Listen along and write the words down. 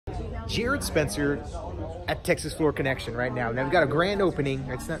Jerad Spencer at Texas Floor Connection right now. Now we've got a grand opening.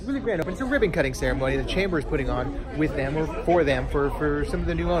 It's not really grand opening. It's a ribbon cutting ceremony the chamber is putting on with them or for them for some of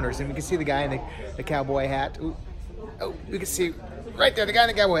the new owners. And we can see the guy in the cowboy hat. Ooh. Oh, we can see right there the guy in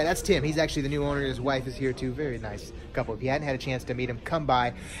the cowboy hat. That's Tim. He's actually the new owner. His wife is here too. Very nice couple. If you hadn't had a chance to meet him, come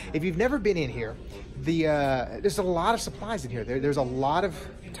by. If you've never been in here, there's a lot of supplies in here. There's a lot of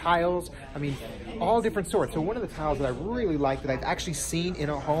tiles. I mean, all different sorts. So one of the tiles that I really like that I've actually seen in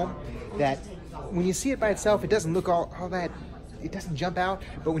a home that when you see it by itself, it doesn't look all that, it doesn't jump out,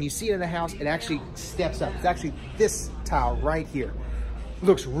 but when you see it in the house, it actually steps up. It's actually this tile right here.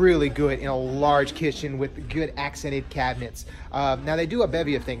 Looks really good in a large kitchen with good accented cabinets. Now they do a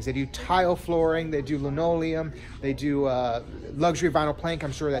bevy of things. They do tile flooring, they do linoleum, they do luxury vinyl plank.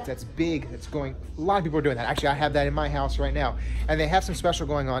 I'm sure that's big. That's going. A lot of people are doing that. Actually, I have that in my house right now. And they have some special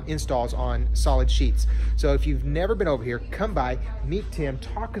going on installs on solid sheets. So if you've never been over here, come by, meet Tim,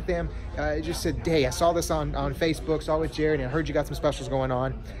 talk with them. Just said, hey, I saw this on Facebook, saw it with Jerad, and I heard you got some specials going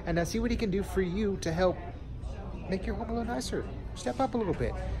on. And see what he can do for you to help make your home a little nicer. Step up a little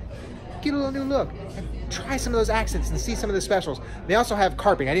bit, get a little new look, and try some of those accents and see some of the specials. They also have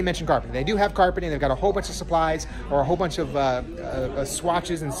carpeting. I didn't mention carpeting. They do have carpeting. They've got a whole bunch of supplies or a whole bunch of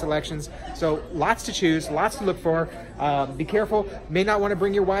swatches and selections. So lots to choose, lots to look for. Be careful. May not want to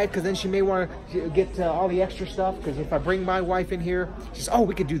bring your wife because then she may want to get all the extra stuff, because if I bring my wife in here, she says, oh,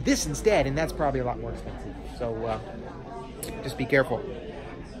 we could do this instead, and that's probably a lot more expensive. So just be careful.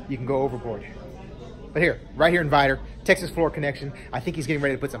 You can go overboard. But here, right here in Vidor, Texas Floor Connection. I think he's getting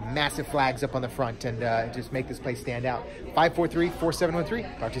ready to put some massive flags up on the front and just make this place stand out.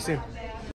 543-4713. Talk to you soon.